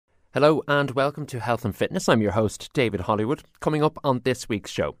Hello and welcome to Health and Fitness. I'm your host, David Hollywood. Coming up on this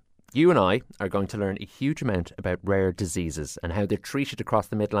week's show, you and I are going to learn a huge amount about rare diseases and how they're treated across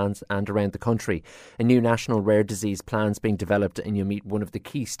the Midlands and around the country. A new national rare disease plan's being developed, and you'll meet one of the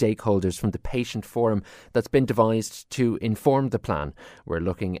key stakeholders from the patient forum that's been devised to inform the plan. We're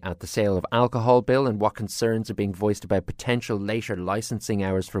looking at the sale of alcohol bill and what concerns are being voiced about potential later licensing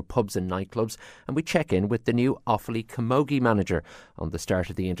hours for pubs and nightclubs. And we check in with the new Offaly Camogie manager on the start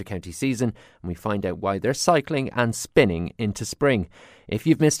of the intercounty season, and we find out why they're cycling and spinning into spring. If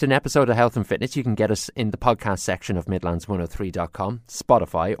you've missed an episode of Health and Fitness, you can get us in the podcast section of midlands103.com,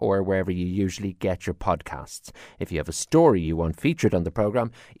 Spotify, or wherever you usually get your podcasts. If you have a story you want featured on the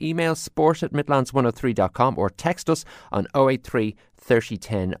programme, email sport@midlands103.com or text us on 083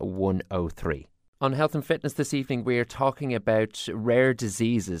 3010 103. On Health and Fitness this evening, we're talking about rare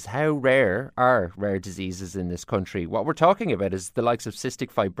diseases. How rare are rare diseases in this country? What we're talking about is the likes of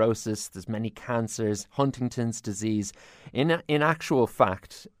cystic fibrosis, there's many cancers, Huntington's disease. In actual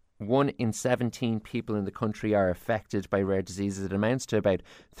fact, 1 in 17 people in the country are affected by rare diseases. It amounts to about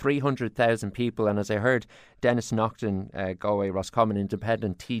 300,000 people. And as I heard Dennis Naughton, Galway Roscommon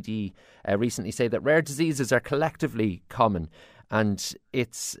Independent TD, recently say that rare diseases are collectively common. And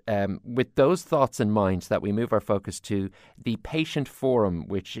it's with those thoughts in mind that we move our focus to the Patient Forum,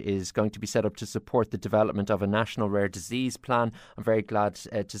 which is going to be set up to support the development of a national rare disease plan. I'm very glad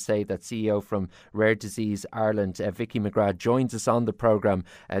to say that CEO from Rare Disease Ireland, Vicky McGrath, joins us on the programme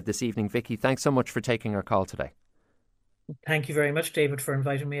this evening. Vicky, thanks so much for taking our call today. Thank you very much, David, for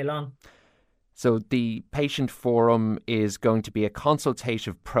inviting me along. So the Patient Forum is going to be a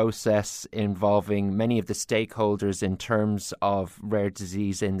consultative process involving many of the stakeholders in terms of rare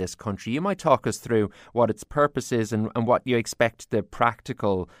disease in this country. You might talk us through what its purpose is and what you expect the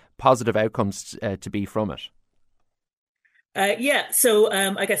practical positive outcomes to be from it. So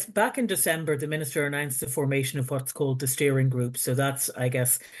I guess back in December, the minister announced the formation of what's called the steering group. So that's, I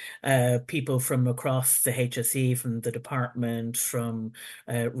guess, people from across the HSE, from the department, from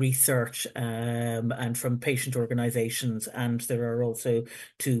research, and from patient organisations. And there are also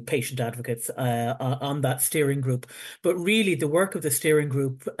 2 patient advocates on that steering group. But really, the work of the steering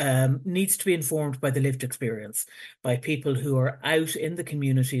group needs to be informed by the lived experience, by people who are out in the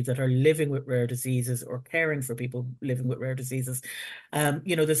community that are living with rare diseases or caring for people living with rare diseases.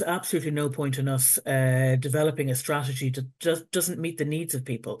 There's absolutely no point in us developing a strategy that just doesn't meet the needs of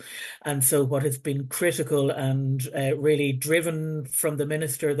people. And so what has been critical and really driven from the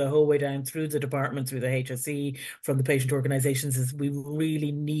minister the whole way down through the department, through the HSE, from the patient organisations, is we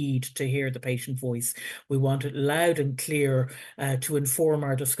really need to hear the patient voice. We want it loud and clear to inform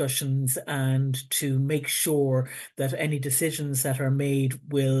our discussions and to make sure that any decisions that are made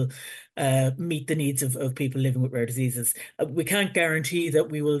will meet the needs of people living with rare diseases. We can't guarantee that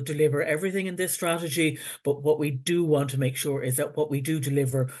we will deliver everything in this strategy, but what we do want to make sure is that what we do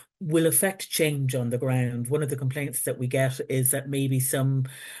deliver will affect change on the ground. One of the complaints that we get is that maybe some,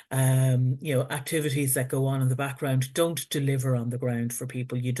 activities that go on in the background don't deliver on the ground for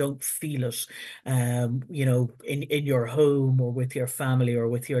people. You don't feel it, in your home or with your family or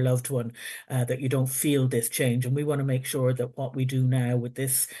with your loved one, that you don't feel this change. And we want to make sure that what we do now with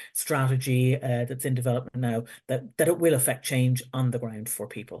this strategy that's in development now, that it will affect change on the ground for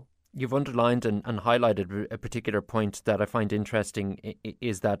people. You've underlined and highlighted a particular point that I find interesting,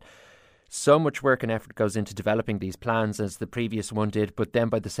 is that so much work and effort goes into developing these plans as the previous one did, but then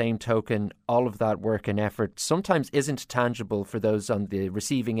by the same token, all of that work and effort sometimes isn't tangible for those on the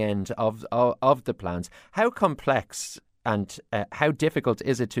receiving end of the plans. How complex and how difficult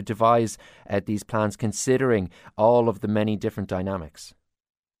is it to devise these plans considering all of the many different dynamics?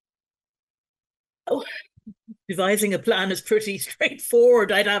 Oh, devising a plan is pretty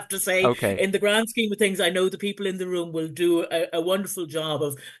straightforward, I'd have to say. Okay. In the grand scheme of things, I know the people in the room will do a wonderful job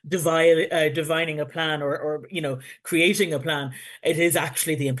of divining a plan or creating a plan. It is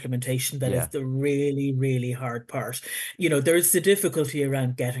actually the implementation that is the really, really hard part. There's the difficulty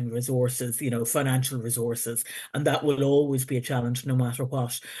around getting resources, financial resources, and that will always be a challenge no matter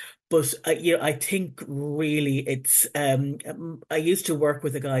what. But I think really it's. I used to work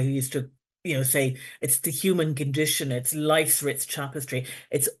with a guy who used to say it's the human condition, it's life's rich tapestry.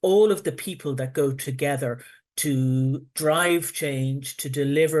 It's all of the people that go together to drive change, to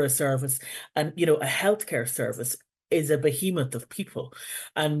deliver a service. And, a healthcare service is a behemoth of people,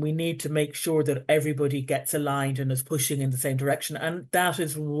 and we need to make sure that everybody gets aligned and is pushing in the same direction. And that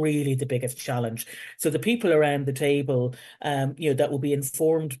is really the biggest challenge. So the people around the table, that will be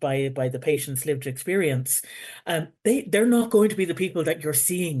informed by the patient's lived experience, they're not going to be the people that you're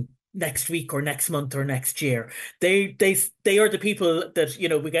seeing next week or next month or next year. They they are the people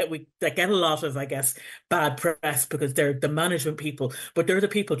that, we that get a lot of, I guess, bad press because they're the management people, but they're the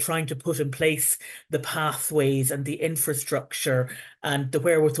people trying to put in place the pathways and the infrastructure and the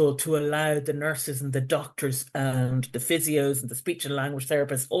wherewithal to allow the nurses and the doctors and the physios and the speech and language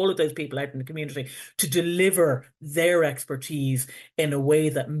therapists, all of those people out in the community, to deliver their expertise in a way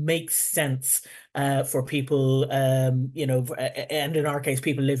that makes sense for people, and in our case,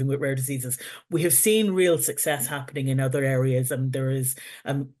 people living with rare diseases. We have seen real success happening in other areas, and there is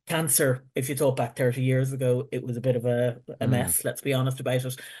cancer. If you thought back 30 years ago, it was a bit of a Mm. mess, let's be honest about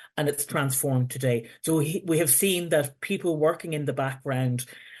it, and it's transformed today. So we have seen that people working in the background,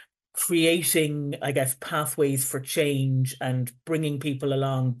 creating, I guess, pathways for change and bringing people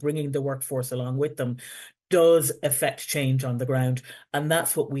along, bringing the workforce along with them, does affect change on the ground. And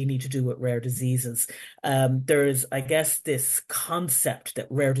that's what we need to do with rare diseases. There's, I guess, this concept that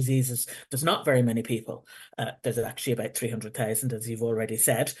rare diseases, there's not very many people. There's actually about 300,000, as you've already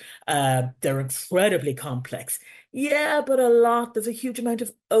said. They're incredibly complex. Yeah, but there's a huge amount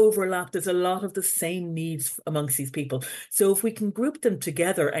of overlap. There's a lot of the same needs amongst these people. So if we can group them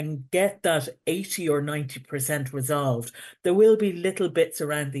together and get that 80 or 90% resolved, there will be little bits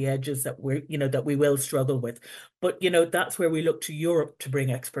around the edges that we will struggle with. But, that's where we look to Europe to bring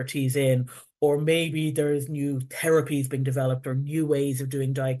expertise in, or maybe there's new therapies being developed or new ways of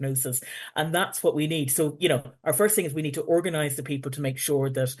doing diagnosis. And that's what we need. So, our first thing is we need to organize the people to make sure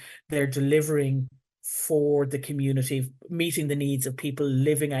that they're delivering for the community, meeting the needs of people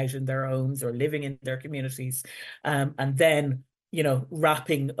living out in their homes or living in their communities. And then,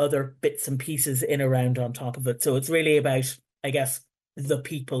 wrapping other bits and pieces in around on top of it. So it's really about, I guess, the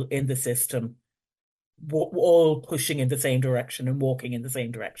people in the system all pushing in the same direction and walking in the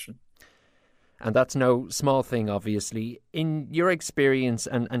same direction. And that's no small thing, obviously. In your experience,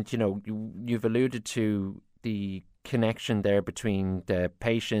 and you've alluded to the connection there between the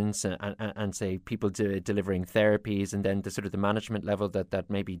patients and say people delivering therapies, and then the sort of the management level that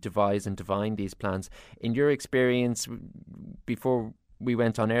maybe devise and divine these plans. In your experience, before we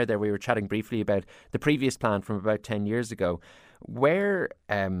went on air there, we were chatting briefly about the previous plan from about 10 years ago. Where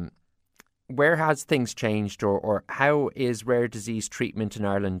has things changed, or how is rare disease treatment in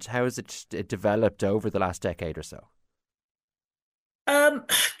Ireland? How has it developed over the last decade or so? Um,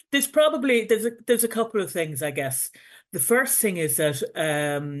 there's a couple of things, I guess. The first thing is that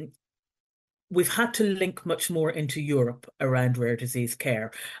we've had to link much more into Europe around rare disease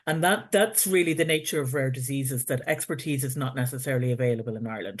care. And that's really the nature of rare diseases, that expertise is not necessarily available in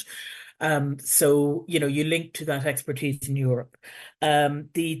Ireland. So, you link to that expertise in Europe.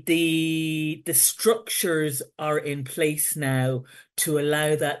 The structures are in place now to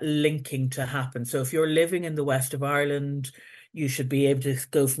allow that linking to happen. So if you're living in the west of Ireland, you should be able to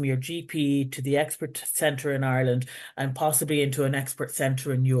go from your GP to the expert centre in Ireland and possibly into an expert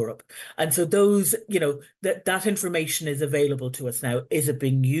centre in Europe. And so those, that information is available to us now. Is it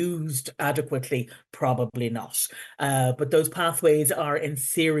being used adequately? Probably not. But those pathways are in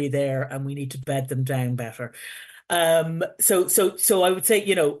theory there, and we need to bed them down better. So I would say,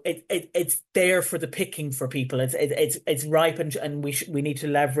 it's there for the picking for people. It's ripe, and we need to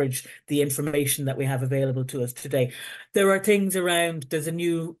leverage the information that we have available to us today. There are things around. There's a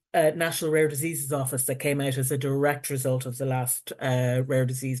new National Rare Diseases Office that came out as a direct result of the last rare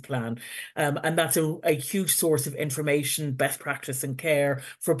disease plan, and that's a huge source of information, best practice and care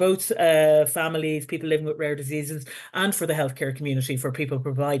for both families, people living with rare diseases, and for the healthcare community, for people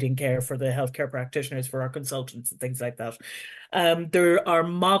providing care, for the healthcare practitioners, for our consultants, and things like that. There are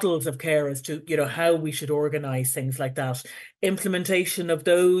models of care as to how we should organize things like that. Implementation of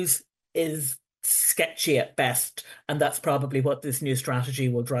those is sketchy at best, and that's probably what this new strategy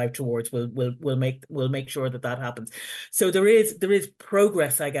will drive towards. We'll make sure that happens. So there is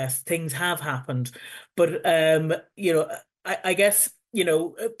progress, I guess. Things have happened, but I guess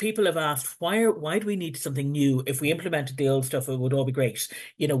people have asked why do we need something new? If we implemented the old stuff, it would all be great.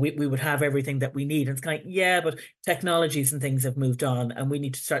 We would have everything that we need. And it's kind of, yeah, but technologies and things have moved on, and we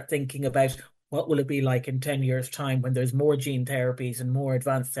need to start thinking about what will it be like in 10 years' time when there's more gene therapies and more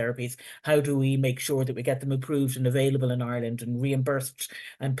advanced therapies? How do we make sure that we get them approved and available in Ireland and reimbursed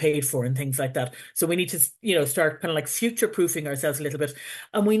and paid for and things like that? So we need to, start kind of like future-proofing ourselves a little bit.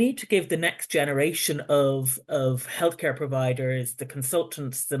 And we need to give the next generation of healthcare providers, the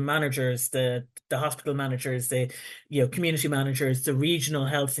consultants, the managers, the hospital managers, the community managers, the regional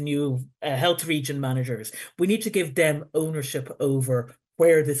health, the new health region managers. We need to give them ownership over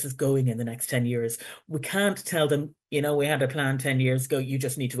where this is going in the next 10 years. We can't tell them, we had a plan 10 years ago, you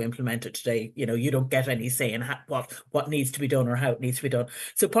just need to implement it today. You don't get any say in what needs to be done or how it needs to be done.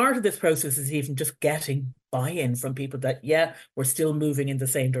 So part of this process is even just getting buy-in from people that, yeah, we're still moving in the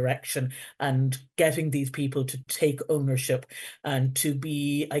same direction, and getting these people to take ownership and to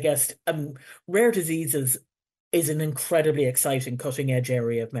be, I guess, rare diseases is an incredibly exciting cutting edge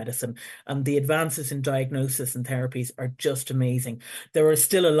area of medicine. And the advances in diagnosis and therapies are just amazing. There are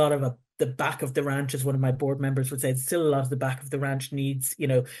still a lot of the back of the ranch, as one of my board members would say, still a lot of the back of the ranch needs,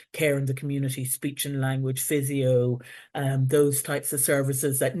 care in the community, speech and language, physio, those types of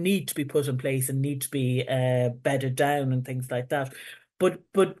services that need to be put in place and need to be bedded down and things like that.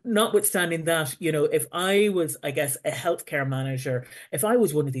 But notwithstanding that, if I was, I guess, a healthcare manager, if I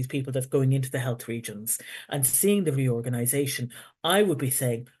was one of these people that's going into the health regions and seeing the reorganization, I would be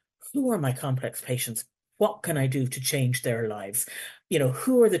saying, who are my complex patients? What can I do to change their lives?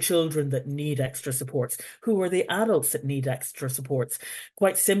 Who are the children that need extra supports? Who are the adults that need extra supports?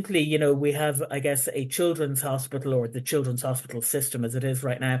 Quite simply, we have, I guess, a children's hospital, or the children's hospital system as it is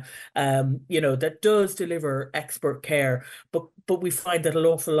right now, that does deliver expert care, but we find that an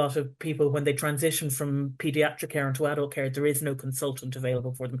awful lot of people, when they transition from pediatric care into adult care, there is no consultant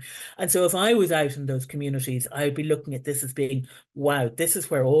available for them. And so if I was out in those communities, I'd be looking at this as being, wow, this is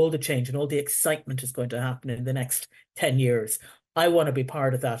where all the change and all the excitement is going to happen in the next 10 years. I want to be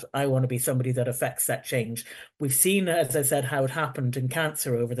part of that. I want to be somebody that affects that change. We've seen, as I said, how it happened in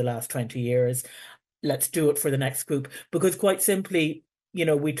cancer over the last 20 years. Let's do it for the next group. Because quite simply,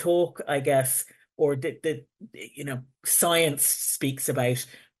 we talk, I guess, or science speaks about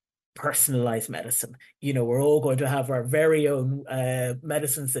personalized medicine. We're all going to have our very own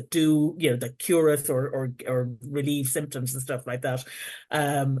medicines that do, that cure us or relieve symptoms and stuff like that.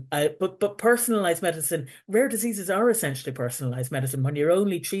 But personalized medicine, rare diseases are essentially personalized medicine. When you're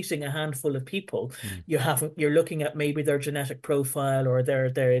only treating a handful of people, you're looking at maybe their genetic profile or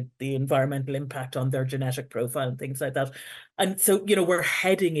the environmental impact on their genetic profile and things like that. And so, we're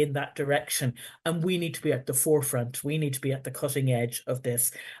heading in that direction, and we need to be at the forefront. We need to be at the cutting edge of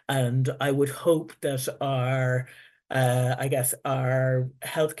this. And I would hope that I guess our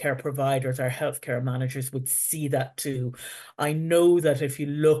healthcare providers, our healthcare managers would see that too. I know that if you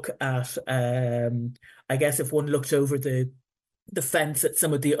look at, I guess if one looked over the fence at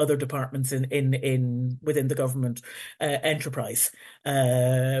some of the other departments in within the government enterprise,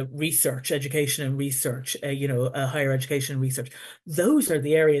 research, education and research, higher education and research, those are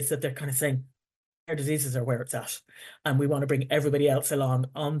the areas that they're kind of saying, rare diseases are where it's at. And we want to bring everybody else along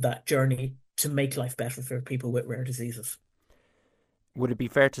on that journey to make life better for people with rare diseases. Would it be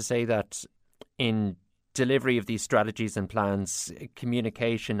fair to say that in delivery of these strategies and plans,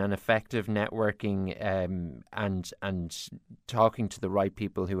 communication and effective networking and talking to the right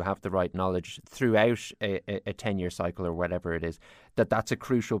people who have the right knowledge throughout a 10-year cycle or whatever it is, that's a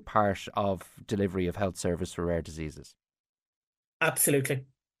crucial part of delivery of health service for rare diseases? Absolutely.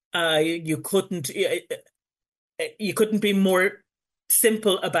 You couldn't be more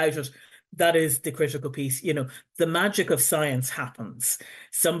simple about it. That is the critical piece. The magic of science happens.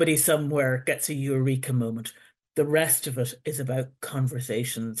 Somebody somewhere gets a eureka moment. The rest of it is about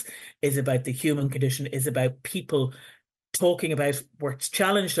conversations, is about the human condition, is about people talking about, we're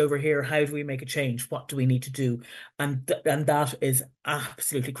challenged over here, how do we make a change? What do we need to do? And that is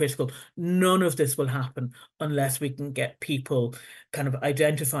absolutely critical. None of this will happen unless we can get people kind of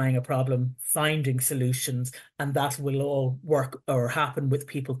identifying a problem, finding solutions, and that will all work or happen with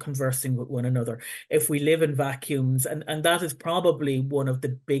people conversing with one another. If we live in vacuums, and that is probably one of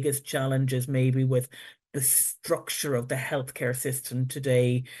the biggest challenges maybe with the structure of the healthcare system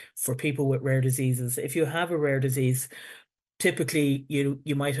today for people with rare diseases. If you have a rare disease, typically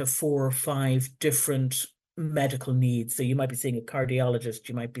you might have 4 or 5 different medical needs. So you might be seeing a cardiologist,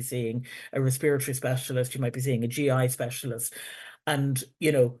 you might be seeing a respiratory specialist, you might be seeing a GI specialist. And,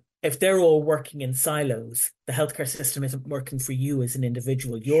 if they're all working in silos, the healthcare system isn't working for you as an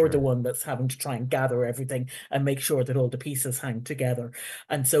individual. You're the one that's having to try and gather everything and make sure that all the pieces hang together.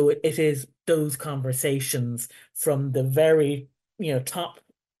 And so it is those conversations from the very, top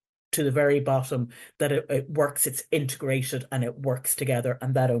to the very bottom that it works, it's integrated and it works together.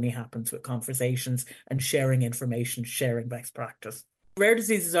 And that only happens with conversations and sharing information, sharing best practice. Rare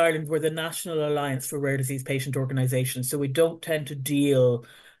Diseases Ireland, we're the National Alliance for Rare Disease Patient Organisations, so we don't tend to deal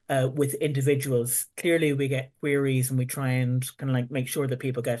with individuals. Clearly, we get queries and we try and kind of like make sure that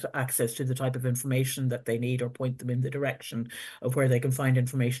people get access to the type of information that they need or point them in the direction of where they can find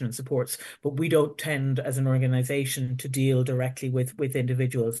information and supports. But we don't tend, as an organisation, to deal directly with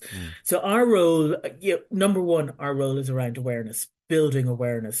individuals. So our role, number one, our role is around awareness. building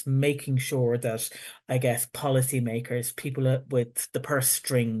awareness, making sure that, I guess, policymakers, people with the purse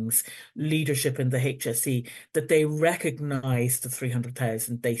strings, leadership in the HSE, that they recognize the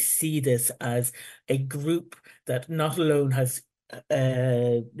 300,000. They see this as a group that not alone has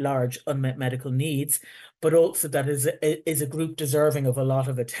large unmet medical needs, but also that is a group deserving of a lot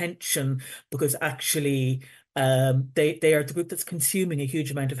of attention because actually they are the group that's consuming a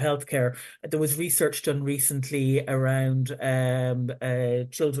huge amount of healthcare. There was research done recently around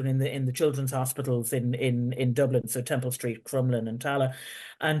children in the children's hospitals in Dublin, so Temple Street, Crumlin, and Tala,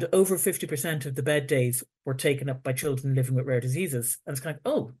 and over 50% of the bed days were taken up by children living with rare diseases. And it's kind of,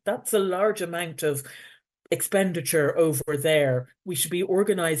 oh, that's a large amount of expenditure over there. We should be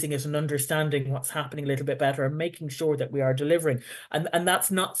organizing it and understanding what's happening a little bit better and making sure that we are delivering. And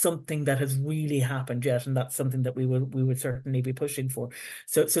that's not something that has really happened yet, and that's something that we would certainly be pushing for.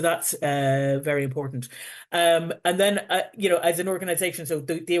 So that's very important. And then as an organization, so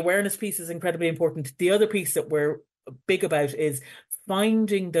the awareness piece is incredibly important. The other piece that we're big about is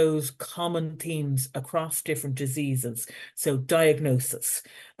finding those common themes across different diseases. So diagnosis,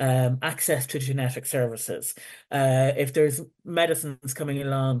 access to genetic services. If there's medicines coming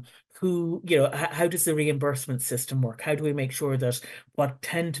along, how does the reimbursement system work? How do we make sure that what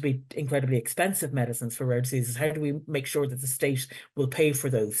tend to be incredibly expensive medicines for rare diseases, how do we make sure that the state will pay for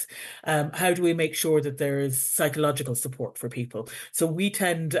those? How do we make sure that there is psychological support for people? So we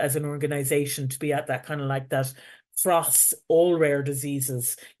tend as an organization to be at that kind of like that across all rare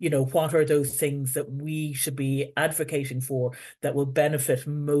diseases, what are those things that we should be advocating for that will benefit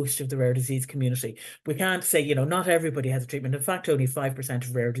most of the rare disease community? We can't say, not everybody has a treatment. In fact, only 5%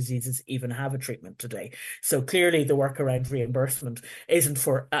 of rare diseases even have a treatment today. So clearly the work around reimbursement isn't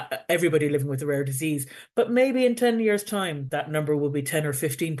for everybody living with a rare disease, but maybe in 10 years' time, that number will be 10 or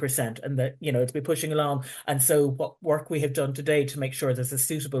 15%, and that, it'll be pushing along. And so what work we have done today to make sure there's a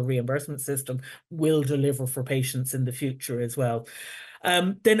suitable reimbursement system will deliver for patients in the future as well.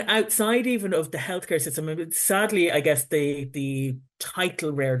 Then outside even of the healthcare system, sadly, I guess the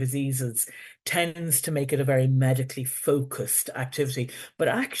title rare diseases tends to make it a very medically focused activity. But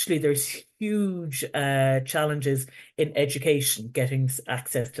actually, there's huge challenges in education, getting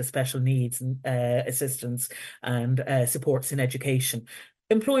access to special needs and assistance and supports in education.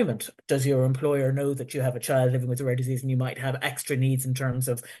 Employment. Does your employer know that you have a child living with a rare disease and you might have extra needs in terms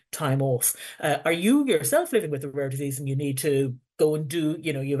of time off? Are you yourself living with a rare disease and you need to go and do,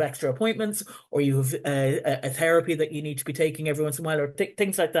 you have extra appointments, or you have a therapy that you need to be taking every once in a while, or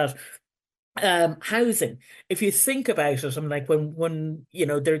things like that? Housing. If you think about it, I'm like when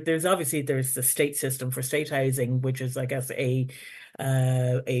there's obviously there's the state system for state housing, which is I guess a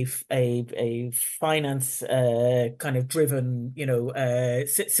finance kind of driven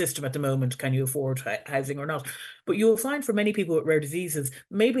system at the moment. Can you afford housing or not? But you'll find for many people with rare diseases,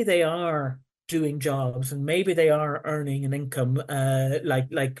 maybe they are doing jobs and maybe they are earning an income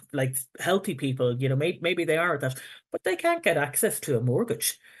like healthy people, maybe they are that, but they can't get access to a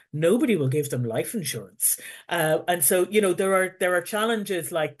mortgage. Nobody will give them life insurance. And so, there are challenges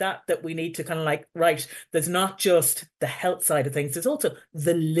like that we need to kind of like, right, there's not just the health side of things, there's also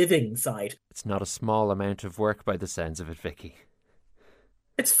the living side. It's not a small amount of work by the sounds of it, Vicky.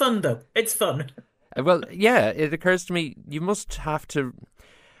 It's fun though. It's fun. Well, yeah, it occurs to me you must have to.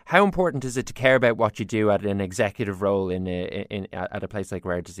 How important is it to care about what you do at an executive role at a place like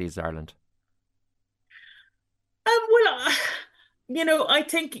Rare Disease Ireland? Well, I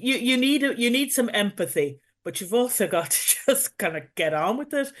think you need some empathy, but you've also got to just kind of get on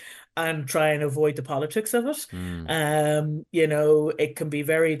with it and try and avoid the politics of it. Mm. It can be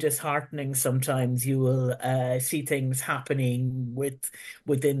very disheartening sometimes. You will see things happening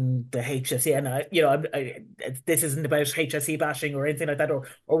within the HSE, and this isn't about HSE bashing or anything like that, or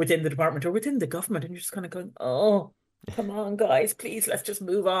within the department or within the government, and you're just kind of going, oh. Come on, guys, please, let's just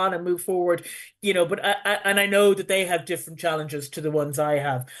move on and move forward. But I know that they have different challenges to the ones I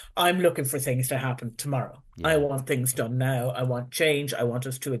have. I'm looking for things to happen tomorrow. I Yeah. want things done now. I want change. I want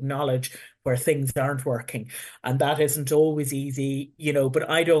us to acknowledge where things aren't working. And that isn't always easy, but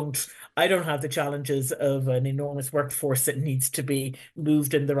I don't have the challenges of an enormous workforce that needs to be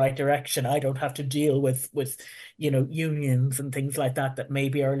moved in the right direction. I don't have to deal with unions and things like that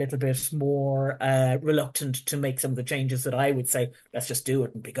maybe are a little bit more reluctant to make some of the changes that I would say, let's just do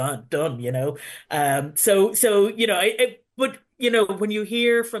it and be done. But when you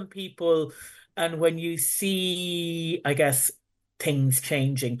hear from people and when you see, I guess, things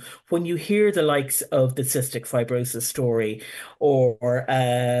changing, when you hear the likes of the cystic fibrosis story, or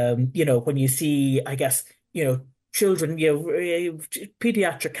when you see, I guess, children,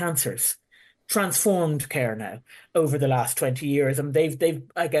 pediatric cancers, transformed care now over the last 20 years. And they've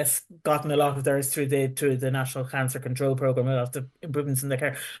I guess gotten a lot of theirs through the National Cancer Control Program, a lot of the improvements in the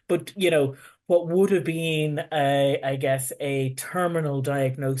care. But what would have been I guess a terminal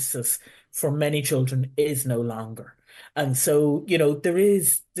diagnosis for many children is no longer. And so, you've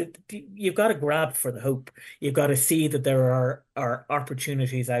got to grab for the hope. You've got to see that there are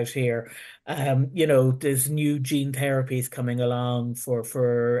opportunities out here. There's new gene therapies coming along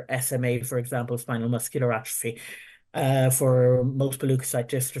for SMA, for example, spinal muscular atrophy, for multiple leukocyte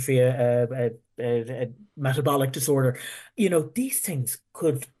dystrophy, a metabolic disorder. These things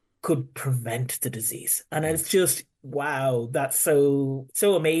could prevent the disease, and it's just wow, that's so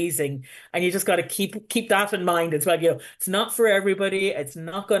amazing. And you just got to keep that in mind as well. It's not for everybody. It's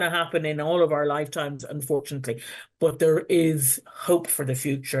not going to happen in all of our lifetimes, unfortunately. But there is hope for the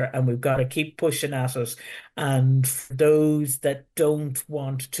future, and we've got to keep pushing at it. And for those that don't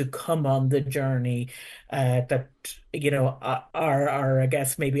want to come on the journey, that are I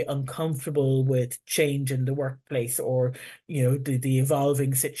guess maybe uncomfortable with change in the workplace, or the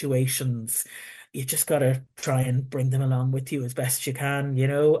evolving situations, you just got to try and bring them along with you as best you can,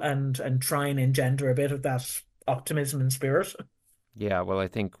 and try and engender a bit of that optimism and spirit. Yeah, well, I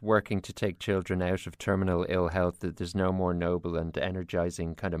think working to take children out of terminal ill health, that there's no more noble and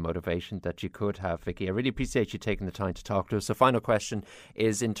energizing kind of motivation that you could have, Vicky. I really appreciate you taking the time to talk to us. So final question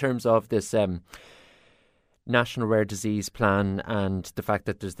is, in terms of this National Rare Disease Plan and the fact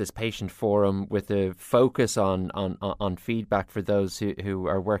that there's this patient forum with a focus on feedback for those who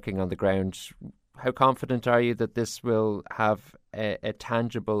are working on the ground, how confident are you that this will have a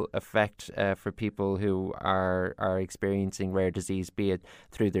tangible effect for people who are experiencing rare disease, be it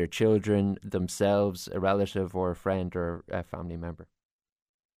through their children, themselves, a relative or a friend or a family member?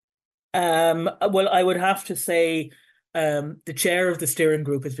 Well, I would have to say the chair of the steering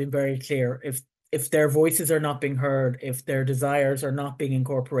group has been very clear. If their voices are not being heard, if their desires are not being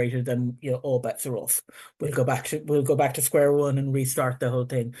incorporated, then all bets are off. We'll go back to square one and restart the whole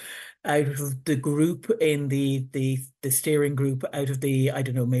thing. Out of the group in the steering group, out of the, I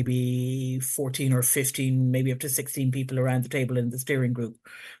don't know, maybe 14 or 15, maybe up to 16 people around the table in the steering group,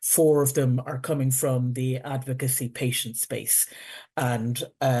 4 of them are coming from the advocacy patient space. And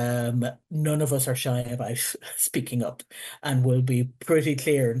none of us are shy about speaking up, and we'll be pretty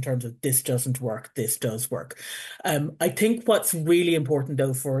clear in terms of this doesn't work, this does work. I think what's really important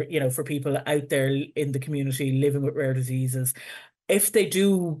though for people out there in the community living with rare diseases, if they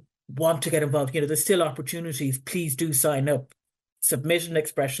do want to get involved, there's still opportunities. Please do sign up. Submit an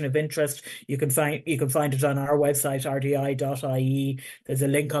expression of interest. You can find it on our website, rdi.ie. There's a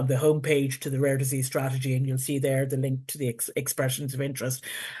link on the homepage to the rare disease strategy, and you'll see there the link to the expressions of interest.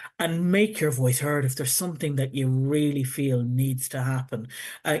 And make your voice heard if there's something that you really feel needs to happen.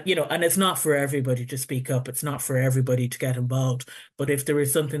 And it's not for everybody to speak up. It's not for everybody to get involved. But if there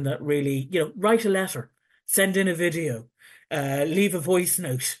is something that really, write a letter, send in a video, leave a voice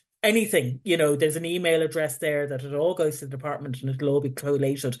note. Anything, there's an email address there that it all goes to the department and it'll all be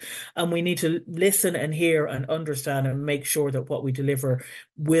collated. And we need to listen and hear and understand and make sure that what we deliver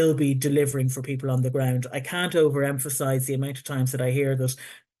will be delivering for people on the ground. I can't overemphasize the amount of times that I hear that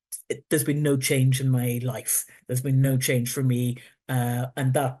there's been no change in my life. There's been no change for me.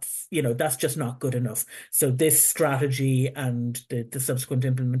 And that's just not good enough. So this strategy and the subsequent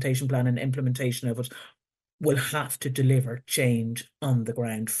implementation plan and implementation of it will have to deliver change on the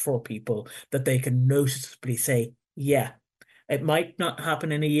ground for people, that they can noticeably say, yeah, it might not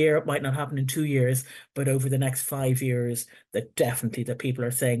happen in a year, it might not happen in 2 years, but over the next 5 years, that definitely that people are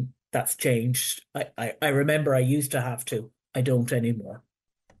saying that's changed. I remember I used to have to. I don't anymore.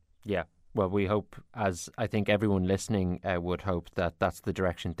 Yeah. Well, we hope, as I think everyone listening would hope, that that's the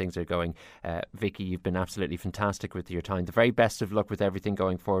direction things are going. Vicky, you've been absolutely fantastic with your time. The very best of luck with everything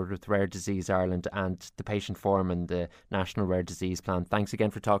going forward with Rare Disease Ireland and the Patient Forum and the National Rare Disease Plan. Thanks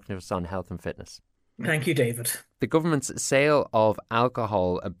again for talking to us on Health and Fitness. Thank you, David. The government's sale of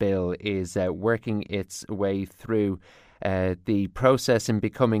alcohol bill is working its way through the process in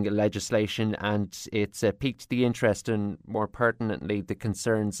becoming legislation, and it's piqued the interest and, more pertinently, the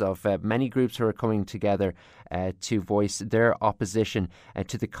concerns of many groups who are coming together to voice their opposition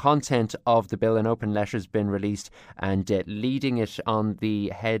to the content of the bill. An open letter has been released, and leading it on the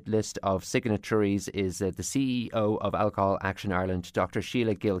head list of signatories is the CEO of Alcohol Action Ireland, Dr.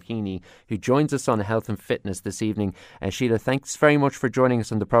 Sheila Gilheany, who joins us on Health and Fitness this evening. Sheila, thanks very much for joining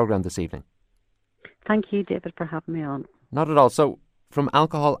us on the programme this evening. Thank you, David, for having me on. Not at all. So, from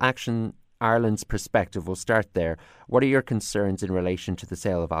Alcohol Action Ireland's perspective, we'll start there. What are your concerns in relation to the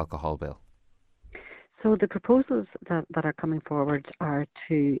sale of alcohol bill? So the proposals that are coming forward are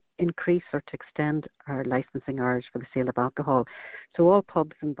to increase or to extend our licensing hours for the sale of alcohol. So all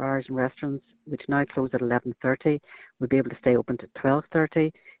pubs and bars and restaurants, which now close at 11:30, will be able to stay open to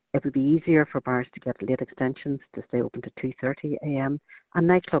 12:30. It will be easier for bars to get late extensions to stay open to 2:30 a.m. and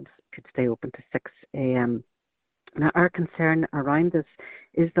nightclubs could stay open to 6 a.m. Now, our concern around this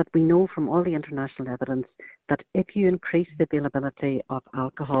is that we know from all the international evidence that if you increase the availability of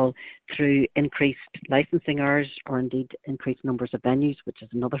alcohol through increased licensing hours or indeed increased numbers of venues, which is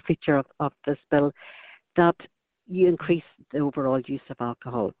another feature of this bill, that you increase the overall use of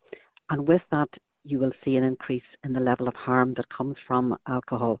alcohol. And with that, you will see an increase in the level of harm that comes from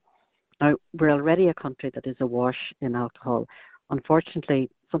alcohol. Now, we're already a country that is awash in alcohol. Unfortunately,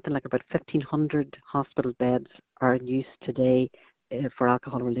 something like about 1,500 hospital beds are in use today for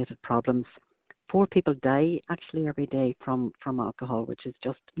alcohol-related problems. 4 people die actually every day from alcohol, which is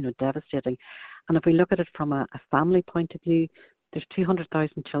just devastating. And if we look at it from a family point of view, there's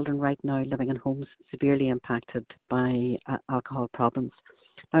 200,000 children right now living in homes severely impacted by alcohol problems.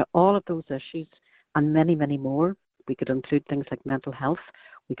 Now, all of those issues and many, many more, we could include things like mental health.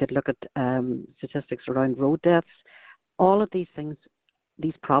 We could look at statistics around road deaths. All of these things,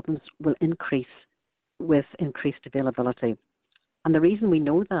 these problems will increase with increased availability. And the reason we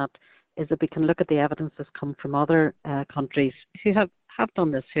know that is that we can look at the evidence that's come from other countries who have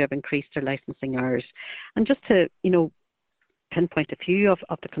done this, who have increased their licensing hours. And just to, pinpoint a few of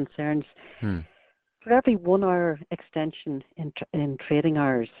the concerns, for every 1 hour extension in trading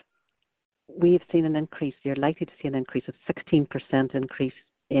hours, we've seen an increase, you're likely to see an increase of 16% increase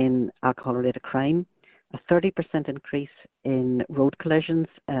in alcohol-related crime, a 30% increase in road collisions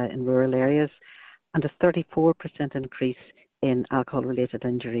in rural areas, and a 34% increase in alcohol-related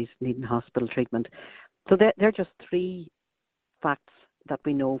injuries needing hospital treatment. So they're just 3 facts that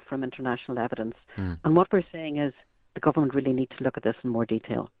we know from international evidence. And what we're saying is the government really need to look at this in more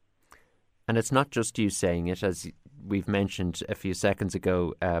detail. And it's not just you saying it, as we've mentioned a few seconds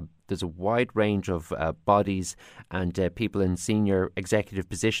ago. There's a wide range of bodies and people in senior executive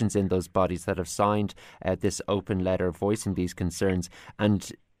positions in those bodies that have signed this open letter voicing these concerns.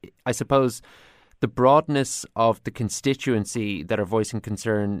 And I suppose the broadness of the constituency that are voicing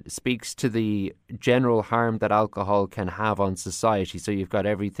concern speaks to the general harm that alcohol can have on society. So you've got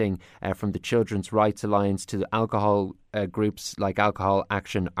everything from the Children's Rights Alliance to the alcohol groups like Alcohol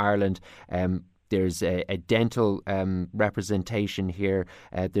Action Ireland. There's a dental representation here.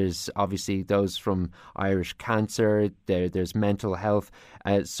 There's obviously those from Irish Cancer. There's mental health.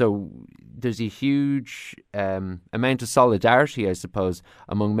 So there's a huge amount of solidarity, I suppose,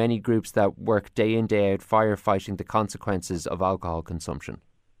 among many groups that work day in, day out, firefighting the consequences of alcohol consumption.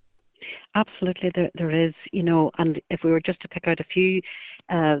 Absolutely, there is, and if we were just to pick out a few,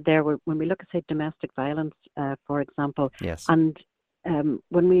 when we look at, say, domestic violence, for example, yes, and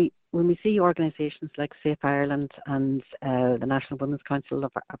when we see organisations like Safe Ireland and the National Women's Council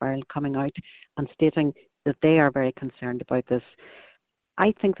of Ireland coming out and stating that they are very concerned about this,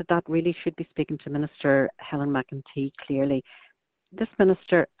 I think that really should be speaking to Minister Helen McEntee clearly. This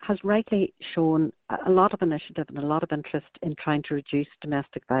minister has rightly shown a lot of initiative and a lot of interest in trying to reduce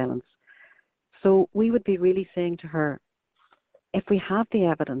domestic violence. So we would be really saying to her, if we have the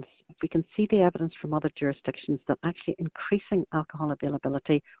evidence, if we can see the evidence from other jurisdictions that actually increasing alcohol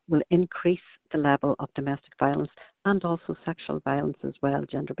availability will increase the level of domestic violence and also sexual violence as well,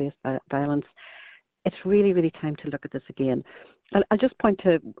 gender-based violence, it's really, really time to look at this again. I'll just point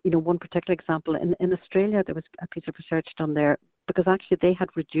to one particular example. In Australia, there was a piece of research done there because actually they had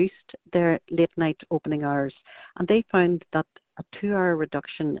reduced their late night opening hours, and they found that a 2-hour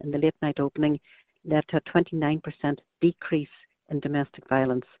reduction in the late night opening led to a 29% decrease in domestic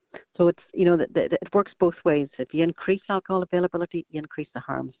violence. So it's it works both ways. If you increase alcohol availability, you increase the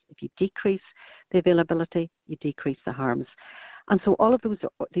harms. If you decrease the availability, you decrease the harms. And so all of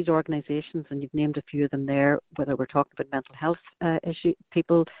these organisations, and you've named a few of them there, whether we're talking about mental health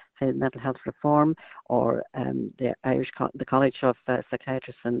people, mental health reform, or the College of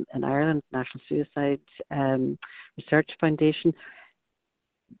Psychiatrists in Ireland, National Suicide Research Foundation,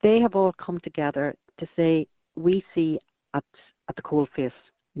 they have all come together to say we see at the coalface,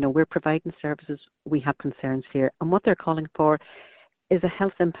 we're providing services, we have concerns here, and what they're calling for is a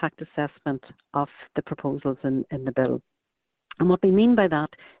health impact assessment of the proposals in the bill. And what we mean by that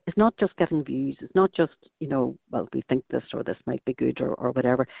is not just getting views, it's not just, we think this or this might be good or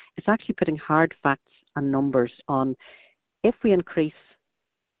whatever. It's actually putting hard facts and numbers on, if we increase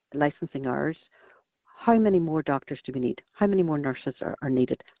licensing hours, how many more doctors do we need? How many more nurses are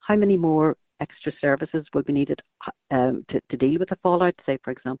needed? How many more extra services will be needed to deal with the fallout, say, for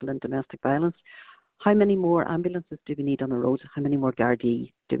example, in domestic violence? How many more ambulances do we need on the roads? How many more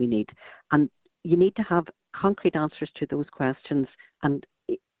Gardaí do we need? And you need to have concrete answers to those questions, and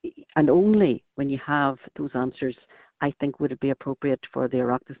only when you have those answers, I think, would it be appropriate for the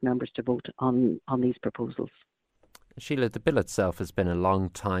Oireachtas members to vote on these proposals. Sheila, the bill itself has been a long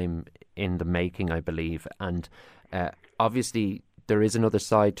time in the making, I believe, and obviously there is another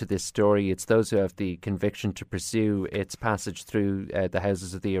side to this story. It's those who have the conviction to pursue its passage through the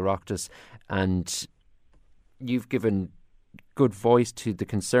houses of the Oireachtas, and you've given good voice to the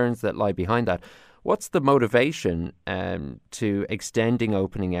concerns that lie behind that. What's the motivation to extending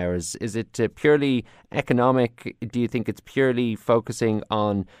opening hours? Is it purely economic? Do you think it's purely focusing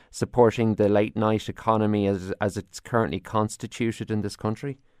on supporting the late night economy as it's currently constituted in this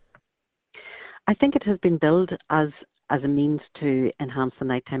country? I think it has been billed as a means to enhance the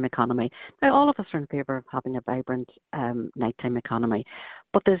nighttime economy. Now, all of us are in favour of having a vibrant nighttime economy,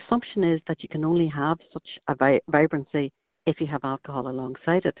 but the assumption is that you can only have such a vibrancy if you have alcohol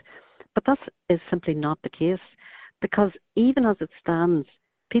alongside it. But that is simply not the case, because even as it stands,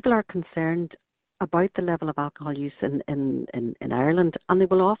 people are concerned about the level of alcohol use in Ireland, and they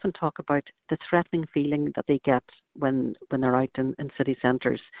will often talk about the threatening feeling that they get when they're out in city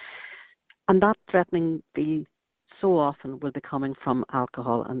centres. And that threatening feel so often will be coming from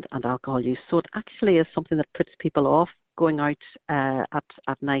alcohol and alcohol use. So it actually is something that puts people off going out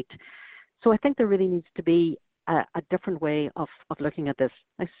at night. So I think there really needs to be a different way of looking at this.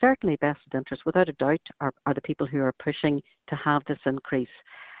 Now, certainly vested interests, without a doubt, are the people who are pushing to have this increase.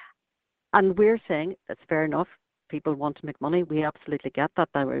 And we're saying it's fair enough. People want to make money. We absolutely get that.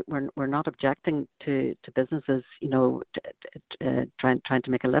 We're not objecting to businesses, trying to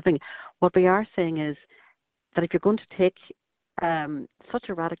make a living. What we are saying is that if you're going to take such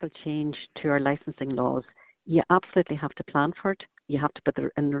a radical change to our licensing laws, you absolutely have to plan for it. You have to put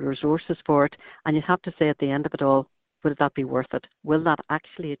in the resources for it, and you have to say at the end of it all, will that be worth it? Will that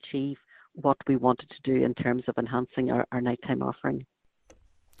actually achieve what we wanted to do in terms of enhancing our nighttime offering?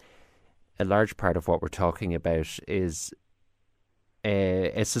 A large part of what we're talking about is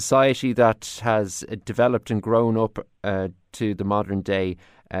a society that has developed and grown up to the modern day,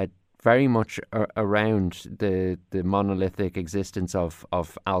 very much around the monolithic existence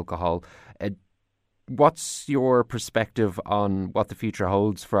of alcohol. What's your perspective on what the future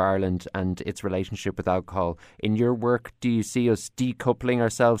holds for Ireland and its relationship with alcohol? In your work, do you see us decoupling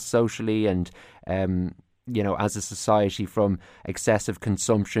ourselves socially and, as a society from excessive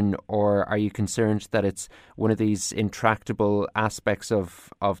consumption, or are you concerned that it's one of these intractable aspects of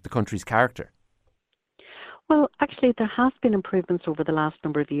the country's character? Well, actually, there has been improvements over the last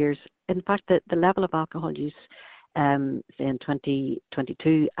number of years. In fact, the level of alcohol use say in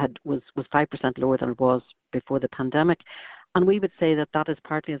 2022 was 5% lower than it was before the pandemic. And we would say that is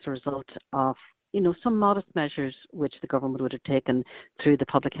partly as a result of, some modest measures which the government would have taken through the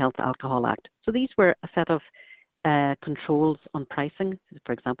Public Health Alcohol Act. So these were a set of controls on pricing,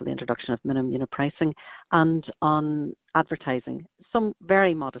 for example, the introduction of minimum unit pricing, and on advertising. Some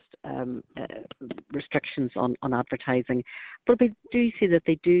very modest restrictions on advertising. But we do see that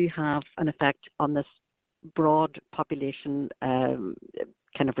they do have an effect on this broad population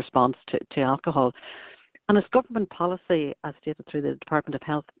kind of response to alcohol. And it's government policy, as stated through the Department of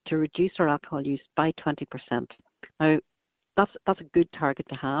Health, to reduce our alcohol use by 20%. Now, that's a good target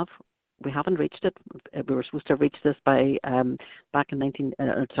to have. We haven't reached it. We were supposed to have reached this by back in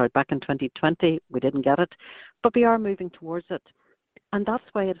 2020. We didn't get it, but we are moving towards it. And that's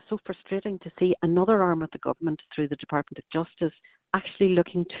why it's so frustrating to see another arm of the government through the Department of Justice actually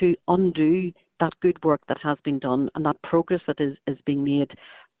looking to undo that good work that has been done and that progress that is being made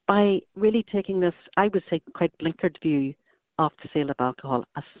by really taking this, I would say, quite blinkered view of the sale of alcohol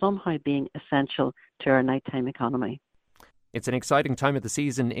as somehow being essential to our nighttime economy. It's an exciting time of the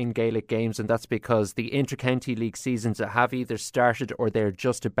season in Gaelic games, and that's because the inter-county league seasons have either started or they're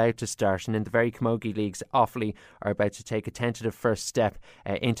just about to start. And in the very Camogie leagues, Offaly are about to take a tentative first step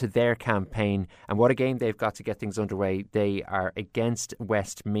into their campaign. And what a game they've got to get things underway. They are against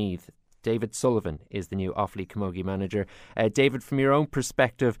Westmeath. David Sullivan is the new Offaly Camogie manager. David, from your own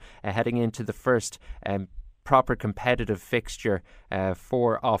perspective, heading into the first proper competitive fixture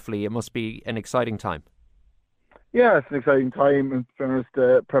for Offaly, it must be an exciting time. Yeah, it's an exciting time. In fairness,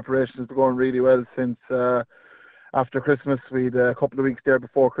 the preparations are going really well since after Christmas. We had a couple of weeks there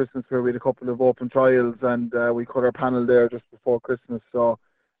before Christmas where we had a couple of open trials, and we cut our panel there just before Christmas. So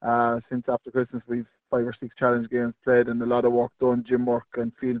since after Christmas, we've 5 or 6 challenge games played and a lot of work done, gym work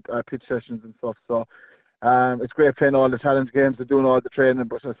and field pitch sessions and stuff. So it's great playing all the challenge games and doing all the training,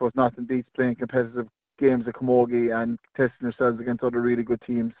 but I suppose nothing beats playing competitive games at Camogie and testing yourselves against other really good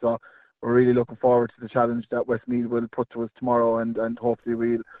teams. So we're really looking forward to the challenge that Westmeath will put to us tomorrow, and hopefully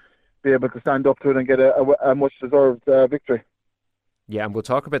we'll be able to stand up to it and get a much deserved victory. Yeah, and we'll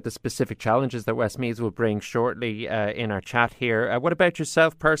talk about the specific challenges that Westmeath will bring shortly in our chat here. What about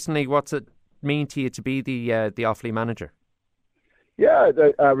yourself personally? What's it mean to you to be the Offaly manager? Yeah,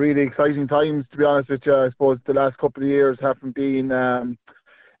 really exciting times, to be honest with you. I suppose the last couple of years haven't been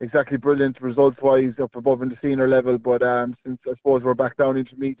exactly brilliant results-wise up above in the senior level, but since I suppose we're back down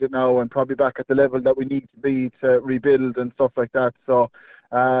intermediate now and probably back at the level that we need to be to rebuild and stuff like that. So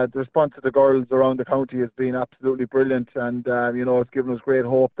the response of the girls around the county has been absolutely brilliant, and it's given us great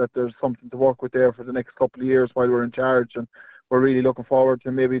hope that there's something to work with there for the next couple of years while we're in charge, and we're really looking forward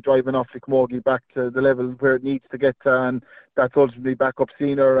to maybe driving Offaly Camogie back to the level where it needs to get to, and that's ultimately back up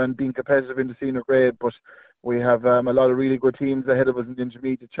senior and being competitive in the senior grade. But we have a lot of really good teams ahead of us in the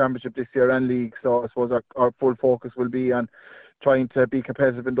intermediate championship this year and league, so I suppose our full focus will be on trying to be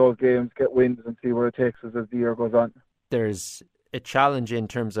competitive in those games, get wins, and see where it takes us as the year goes on. There's a challenge in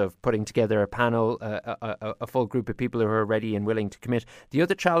terms of putting together a panel, a full group of people who are ready and willing to commit. The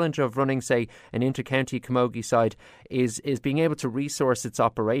other challenge of running, say, an inter-county camogie side is being able to resource its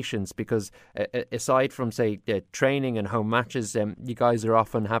operations, because aside from, say, training and home matches, you guys are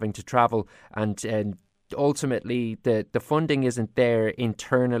often having to travel, and ultimately the funding isn't there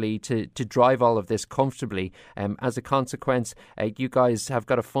internally to drive all of this comfortably. As a consequence, you guys have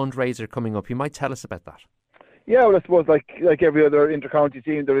got a fundraiser coming up. You might tell us about that. Yeah, well, I suppose like every other inter-county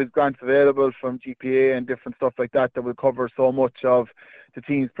team, there is grants available from GPA and different stuff like that will cover so much of the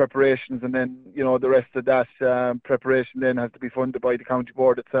team's preparations, and then the rest of that preparation then has to be funded by the county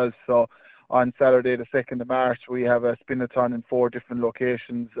board itself. So on Saturday the 2nd of March we have a spinathon in 4 different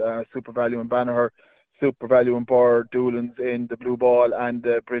locations: Super Value in Banagher, Super Value in Bor, Doolan's in the Blue Ball, and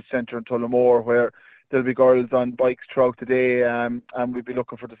the Bridge Centre in Tullamore, where there'll be girls on bikes throughout the day, and we'll be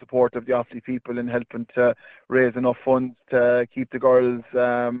looking for the support of the Offaly people in helping to raise enough funds to keep the girls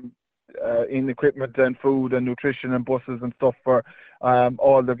in equipment and food and nutrition and buses and stuff for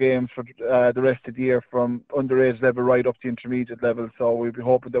all the games for the rest of the year, from underage level right up to intermediate level. So we'll be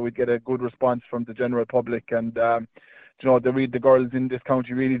hoping that we'd get a good response from the general public, and the girls in this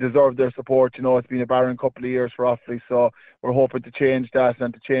county really deserve their support. It's been a barren couple of years for Offaly, so we're hoping to change that.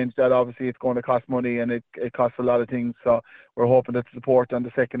 And to change that, obviously, it's going to cost money, and it costs a lot of things. So we're hoping that the support on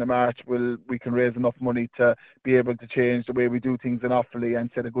the 2nd of March we can raise enough money to be able to change the way we do things in Offaly and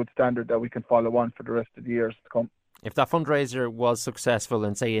set a good standard that we can follow on for the rest of the years to come. If that fundraiser was successful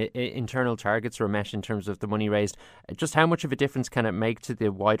and, say, internal targets were met in terms of the money raised, just how much of a difference can it make to the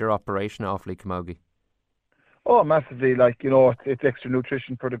wider operation of Offaly Camogie? Oh, massively. It's extra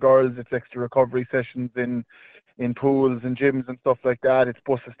nutrition for the girls, it's extra recovery sessions in pools and gyms and stuff like that. It's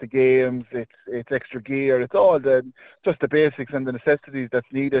buses to games, it's extra gear, it's all just the basics and the necessities that's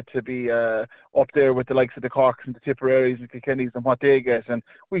needed to be up there with the likes of the Corks and the Tipperaries and Kilkennys and what they get. And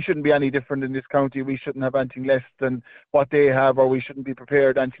we shouldn't be any different in this county. We shouldn't have anything less than what they have, or we shouldn't be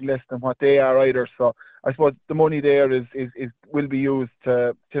prepared anything less than what they are either. So I suppose the money there will be used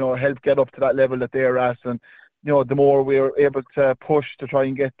to help get up to that level that they're at, and the more we're able to push to try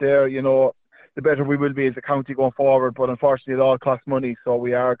and get there, the better we will be as a county going forward. But unfortunately, it all costs money, so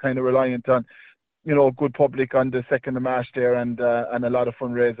we are kind of reliant on, good public on the 2nd of March there, and a lot of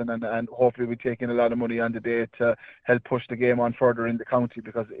fundraising, and hopefully we take in a lot of money on the day to help push the game on further in the county,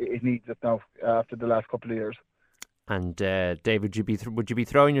 because it needs it now after the last couple of years. And Dave, would you be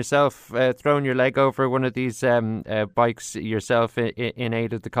throwing your leg over one of these bikes yourself in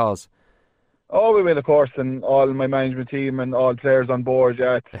aid of the cause? Oh, we will, of course, and all my management team and all players on board.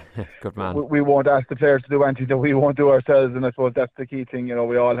 Yeah, good man. We won't ask the players to do anything that we won't do ourselves, and I suppose that's the key thing.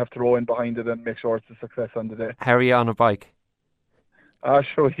 We all have to row in behind it and make sure it's a success on the day. How are you on a bike?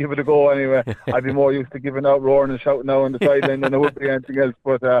 Sure, give it a go anyway. I'd be more used to giving out, roaring and shouting now on the sideline than I would be anything else.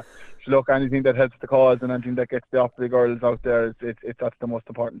 But look, anything that helps the cause and anything that gets the Offaly girls out there, that's the most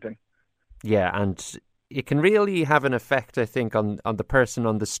important thing. Yeah, and it can really have an effect, I think, on the person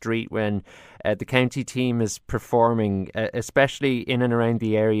on the street when the county team is performing, especially in and around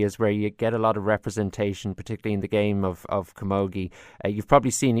the areas where you get a lot of representation, particularly in the game of camogie. You've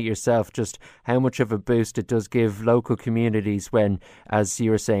probably seen it yourself, just how much of a boost it does give local communities when, as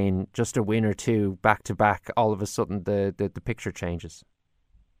you were saying, just a win or two back to back, all of a sudden the picture changes.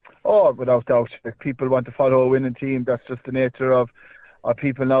 Oh, without doubt. If people want to follow a winning team, that's just the nature of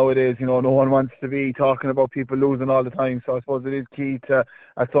people nowadays, no one wants to be talking about people losing all the time. So I suppose it is key to,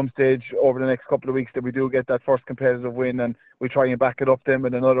 at some stage over the next couple of weeks, that we do get that first competitive win and we try and back it up then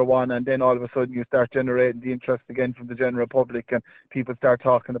with another one, and then all of a sudden you start generating the interest again from the general public and people start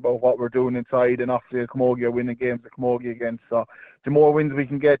talking about what we're doing inside and Offaly Camogie are winning games at Camogie again. So the more wins we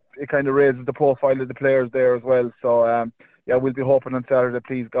can get, it kind of raises the profile of the players there as well. So we'll be hoping on Saturday,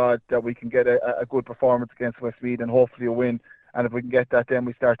 please God, that we can get a good performance against Westmeath and hopefully a win. And if we can get that, then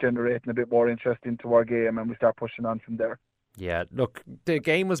we start generating a bit more interest into our game and we start pushing on from there. Yeah, look, the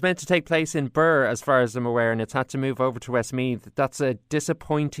game was meant to take place in Birr, as far as I'm aware, and it's had to move over to Westmeath. That's a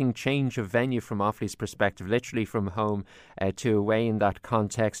disappointing change of venue from Offaly's perspective, literally from home to away in that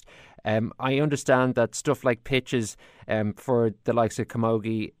context. I understand that stuff like pitches for the likes of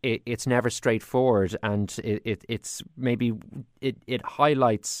Camogie, it's never straightforward, and it's maybe it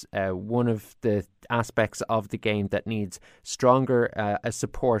highlights one of the aspects of the game that needs stronger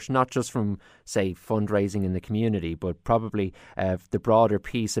support, not just from, say, fundraising in the community, but probably the broader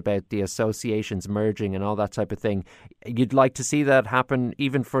piece about the associations merging and all that type of thing. You'd like to see that happen,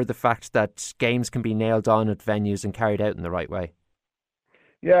 even for the fact that games can be nailed on at venues and carried out in the right way.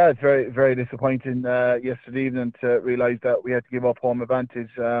 Yeah, it's very, very disappointing yesterday evening to realise that we had to give up home advantage.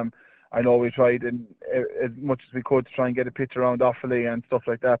 I know we tried as much as we could to try and get a pitch around Offaly and stuff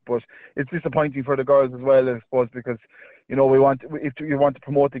like that, but it's disappointing for the girls as well, I suppose, because if you want to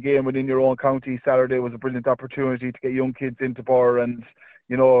promote the game within your own county, Saturday was a brilliant opportunity to get young kids into Birr and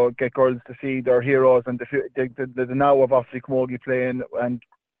get girls to see their heroes and the now of Offaly Camogie playing and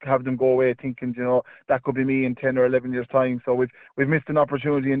have them go away thinking, that could be me in 10 or 11 years' time. So we've missed an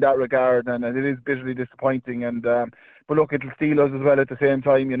opportunity in that regard, and it is bitterly disappointing. And but look, it'll steal us as well at the same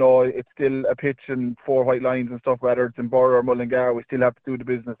time. It's still a pitch and 4 white lines and stuff, whether it's in Birr or Mullingar. We still have to do the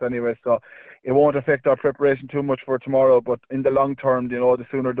business anyway, so it won't affect our preparation too much for tomorrow. But in the long term, the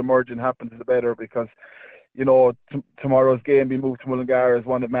sooner the merging happens, the better, because tomorrow's game being moved to Mullingar is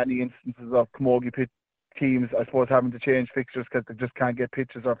one of many instances of Camogie pitch teams, I suppose, having to change fixtures because they just can't get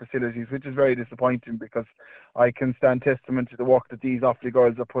pitches or facilities, which is very disappointing, because I can stand testament to the work that these Offaly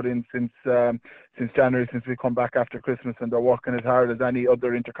girls have put in since January, since we come back after Christmas, and they're working as hard as any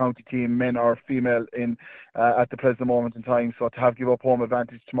other inter-county team, men or female, in at the present moment in time. So to have give up home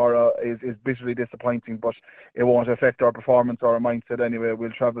advantage tomorrow is bitterly disappointing, but it won't affect our performance or our mindset anyway.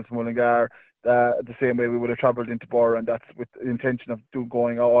 We'll travel to Mullingar the same way we would have travelled into Birr, and that's with the intention of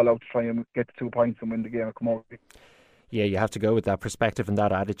going all out to try and get the 2 points and win the game at Camogie. Yeah, you have to go with that perspective and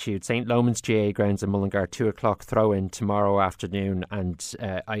that attitude. St. Loman's GA grounds in Mullingar, 2:00 throw-in tomorrow afternoon, and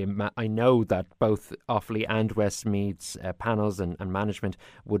I know that both Offaly and Westmeath's panels and management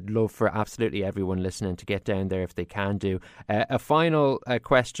would love for absolutely everyone listening to get down there if they can do. A final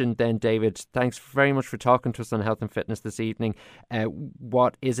question then, David. Thanks very much for talking to us on Health and Fitness this evening.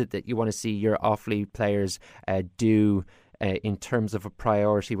 What is it that you want to see your Offaly players do in terms of a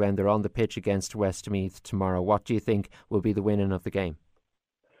priority when they're on the pitch against Westmeath tomorrow? What do you think will be the winning of the game?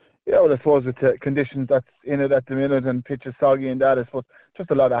 Yeah, well, I suppose with the conditions that's in it at the minute and pitch is soggy and that, I suppose just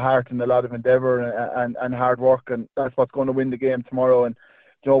a lot of heart and a lot of endeavour and hard work, and that's what's going to win the game tomorrow. And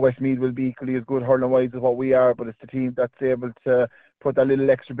Westmeath will be equally as good hurling-wise as what we are, but it's the team that's able to put that little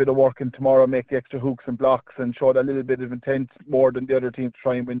extra bit of work in tomorrow, make the extra hooks and blocks and show that little bit of intent more than the other team to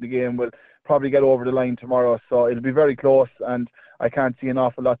try and win the game will probably get over the line tomorrow. So it'll be very close, and I can't see an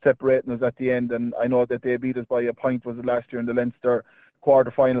awful lot separating us at the end. And I know that they beat us by a point, was it last year, in the Leinster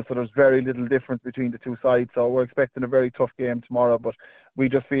quarter-final, so there's very little difference between the two sides. So we're expecting a very tough game tomorrow, but we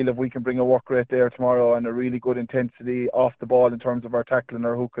just feel if we can bring a work rate there tomorrow and a really good intensity off the ball in terms of our tackling,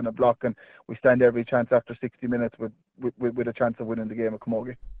 our hooking and blocking, we stand every chance after 60 minutes with a chance of winning the game at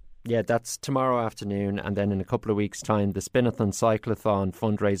Camogie. Yeah, that's tomorrow afternoon, and then in a couple of weeks' time, the Spinathon Cyclothon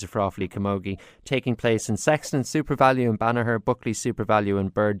fundraiser for Offaly Camogie taking place in Sexton Super Value in Banagher, Buckley Super Value in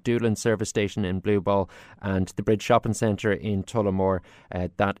Bird, Doolin Service Station in Blue Ball, and the Bridge Shopping Centre in Tullamore.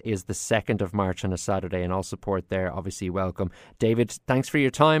 That is the 2nd of March on a Saturday, and all support there obviously welcome. David, thanks for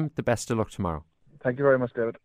your time. The best of luck tomorrow. Thank you very much, David.